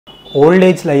Old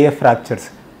ఏజ్లో అయ్యే fractures,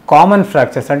 common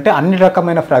fractures అంటే అన్ని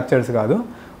రకమైన ఫ్రాక్చర్స్ కాదు,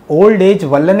 ఓల్డ్ ఏజ్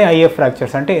వల్లనే అయ్యే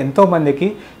ఫ్రాక్చర్స్. అంటే ఎంతోమందికి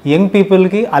యంగ్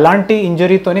పీపుల్కి అలాంటి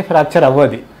ఇంజరీతోనే ఫ్రాక్చర్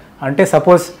అవ్వదు. అంటే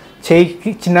సపోజ్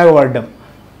చేయికి చిన్నగా పడ్డం,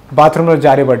 బాత్రూంలో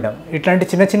జారిపడ్డం, ఇట్లాంటి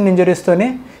చిన్న చిన్న ఇంజరీస్తోనే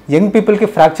యంగ్ పీపుల్కి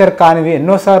ఫ్రాక్చర్ కానివి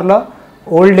ఎన్నోసార్లు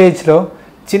ఓల్డ్ ఏజ్లో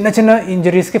చిన్న చిన్న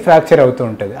ఇంజరీస్కి ఫ్రాక్చర్ అవుతూ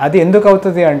ఉంటుంది. అది ఎందుకు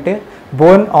అవుతుంది అంటే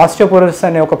బోన్ ఆస్టియోపోరోసిస్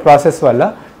అనే ఒక ప్రాసెస్ వల్ల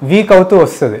వీక్ అవుతూ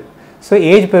వస్తుంది. సో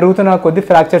ఏజ్ పెరుగుతున్న కొద్దీ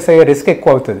ఫ్రాక్చర్స్ అయ్యే రిస్క్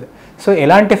ఎక్కువ అవుతుంది. సో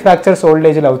ఎలాంటి ఫ్రాక్చర్స్ ఓల్డ్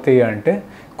ఏజ్లో అవుతాయి అంటే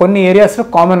కొన్ని ఏరియాస్లో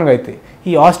కామన్గా అవుతాయి.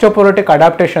 ఈ ఆస్టియోపోరోటిక్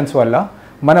అడాప్టేషన్స్ వల్ల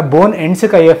మన బోన్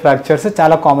ఎండ్స్కి అయ్యే ఫ్రాక్చర్స్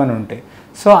చాలా కామన్ ఉంటాయి.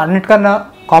 సో అన్నిటికన్నా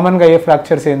కామన్గా అయ్యే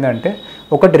ఫ్రాక్చర్స్ ఏంటంటే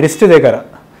ఒకటి రిస్ట్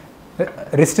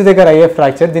దగ్గర అయ్యే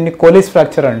ఫ్రాక్చర్, దీన్ని కోలిస్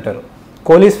ఫ్రాక్చర్ అంటారు.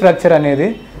 కోలిస్ ఫ్రాక్చర్ అనేది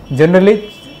జనరలీ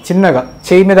చిన్నగా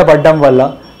చేయి మీద పడ్డం వల్ల,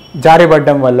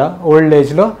 జారిపడ్డం వల్ల ఓల్డ్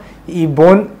ఏజ్లో ఈ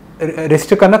బోన్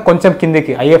రిస్ట్ కన్నా కొంచెం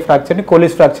కిందికి అయ్యే ఫ్రాక్చర్ని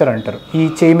కోలిస్ ఫ్రాక్చర్ అంటారు, ఈ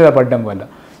చేయి మీద పడ్డం వల్ల.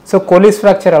 సో కోలిస్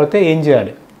ఫ్రాక్చర్ అయితే ఏం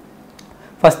చేయాలి?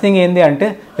 ఫస్ట్ థింగ్ ఏంటి అంటే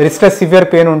రిస్ట్లో సివియర్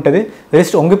పెయిన్ ఉంటుంది,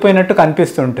 రిస్ట్ వంగిపోయినట్టు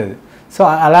కనిపిస్తుంటుంది. సో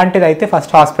అలాంటిది అయితే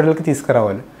ఫస్ట్ హాస్పిటల్కి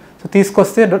తీసుకురావాలి. సో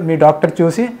తీసుకొస్తే మీ డాక్టర్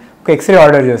చూసి ఒక ఎక్స్రే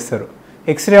ఆర్డర్ చేస్తారు.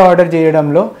 ఎక్స్రే ఆర్డర్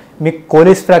చేయడంలో మీకు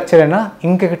కోలిస్ ఫ్రాక్చర్ అయినా,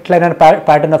 ఇంకెట్లయినా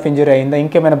ప్యాటర్న్ ఆఫ్ ఇంజరీ అయిందా,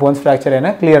 ఇంకేమైనా బోన్స్ ఫ్రాక్చర్ అయినా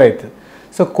క్లియర్ అవుతుంది.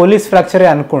 సో కోలిస్ ఫ్రాక్చరే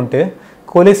అనుకుంటే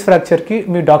కోలిస్ ఫ్రాక్చర్కి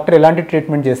మీ డాక్టర్ ఎలాంటి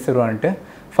ట్రీట్మెంట్ చేస్తారు అంటే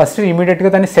ఫస్ట్ ఇమీడియట్గా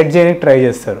దాన్ని సెట్ చేయడానికి ట్రై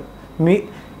చేస్తారు.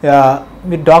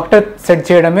 మీ డాక్టర్ సెట్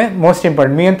చేయడమే మోస్ట్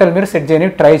ఇంపార్టెంట్. మీ అంతా మీరు సెట్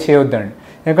చేయడానికి ట్రై చేయొద్దండి,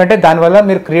 ఎందుకంటే దానివల్ల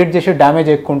మీరు క్రియేట్ చేసే డ్యామేజ్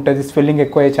ఎక్కువ ఉంటుంది, స్వెల్లింగ్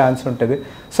ఎక్కువ అయ్యే ఛాన్స్ ఉంటుంది.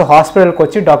 సో హాస్పిటల్కి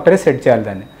వచ్చి డాక్టరే సెట్ చేయాలి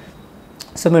దాన్ని.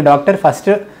 సో మీ డాక్టర్ ఫస్ట్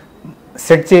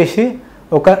సెట్ చేసి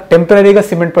ఒక టెంపరీగా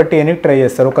సిమెంట్ పట్టి వేయడానికి ట్రై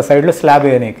చేస్తారు, ఒక సైడ్లో స్లాబ్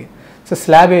వేయడానికి. సో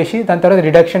స్లాబ్ వేసి దాని తర్వాత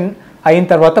రిడక్షన్ అయిన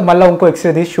తర్వాత మళ్ళీ ఇంకో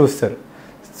ఎక్స్రే తీసి చూస్తారు.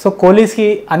 సో కోలీస్కి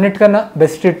అన్నిటికన్నా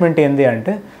బెస్ట్ ట్రీట్మెంట్ ఏంటి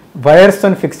అంటే వైర్స్తో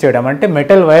ఫిక్స్ చేయడం. అంటే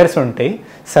మెటల్ వైర్స్ ఉంటాయి,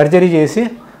 సర్జరీ చేసి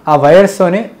ఆ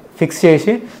వైర్స్తోనే ఫిక్స్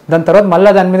చేసి దాని తర్వాత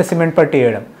మళ్ళీ దాని మీద సిమెంట్ పట్టి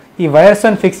వేయడం. ఈ వైర్స్తో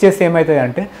ఫిక్స్ చేస్తే ఏమవుతుంది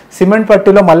అంటే సిమెంట్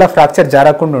పట్టీలో మళ్ళీ ఫ్రాక్చర్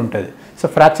జరగకుండా ఉంటుంది. సో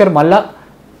ఫ్రాక్చర్ మళ్ళీ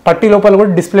పట్టి లోపల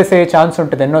కూడా డిస్ప్లేస్ అయ్యే ఛాన్స్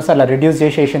ఉంటుంది ఎన్నోసార్లు రిడ్యూస్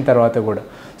చేసేసిన తర్వాత కూడా.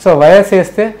 సో వైర్స్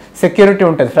వేస్తే సెక్యూరిటీ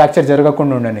ఉంటుంది ఫ్రాక్చర్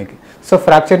జరగకుండా ఉండడానికి. సో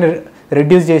ఫ్రాక్చర్ని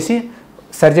రిడ్యూస్ చేసి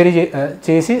సర్జరీ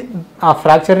చేసి ఆ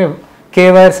ఫ్రాక్చర్ని కే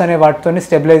వైర్స్ అనే వాటితో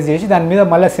స్టెబిలైజ్ చేసి దాని మీద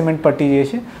మళ్ళీ సిమెంట్ పట్టీ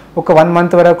చేసి ఒక 1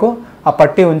 month వరకు ఆ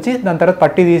పట్టీ ఉంచి దాని తర్వాత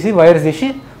పట్టీ తీసి వైర్స్ తీసి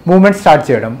మూవ్మెంట్ స్టార్ట్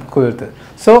చేయడం కుదురుతుంది.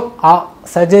 సో ఆ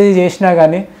సర్జరీ చేసినా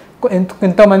కానీ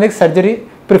ఎంతోమందికి సర్జరీ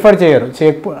ప్రిఫర్ చేయరు,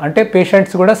 అంటే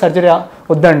పేషెంట్స్ కూడా సర్జరీ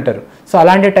వద్దంటారు. సో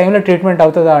అలాంటి టైంలో ట్రీట్మెంట్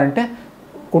అవుతుందా అంటే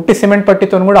ఉట్టి సిమెంట్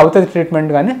పట్టీతో కూడా అవుతుంది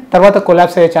ట్రీట్మెంట్, కానీ తర్వాత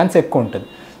కొలాప్స్ అయ్యే ఛాన్స్ ఎక్కువ ఉంటుంది.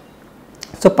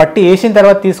 సో పట్టీ వేసిన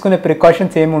తర్వాత తీసుకునే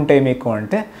ప్రికాషన్స్ ఏమి ఉంటాయి మీకు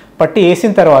అంటే పట్టీ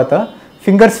వేసిన తర్వాత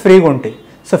ఫింగర్స్ ఫ్రీగా ఉంటాయి.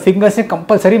 సో ఫింగర్స్ని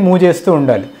కంపల్సరీ మూవ్ చేస్తూ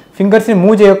ఉండాలి. ఫింగర్స్ని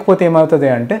మూవ్ చేయకపోతే ఏమవుతుంది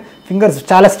అంటే ఫింగర్స్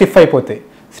చాలా స్టిఫ్ అయిపోతాయి.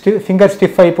 ఫింగర్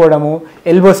స్టిఫ్ అయిపోవడము,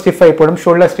 ఎల్బో స్టిఫ్ అయిపోవడం,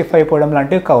 షోల్డర్ స్టిఫ్ అయిపోవడం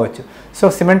లాంటివి కావచ్చు. సో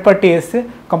సిమెంట్ పట్టీ వేస్తే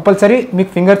కంపల్సరీ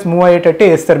మీకు ఫింగర్స్ మూవ్ అయ్యేటట్టే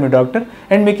వేస్తారు మీ డాక్టర్,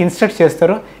 అండ్ మీకు ఇన్స్ట్రక్ట్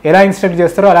చేస్తారు, ఎలా ఇన్స్ట్రక్ట్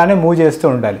చేస్తారో అలానే మూవ్ చేస్తూ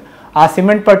ఉండాలి. ఆ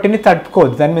సిమెంట్ పట్టీని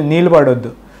తట్టుకోవద్దు, దాని మీద నీళ్ళు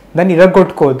పడవద్దు, దాన్ని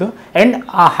ఇరగొట్టుకోవద్దు, అండ్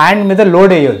ఆ హ్యాండ్ మీద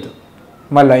లోడ్ వేయొద్దు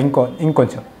మళ్ళీ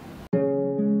ఇంకొంచెం.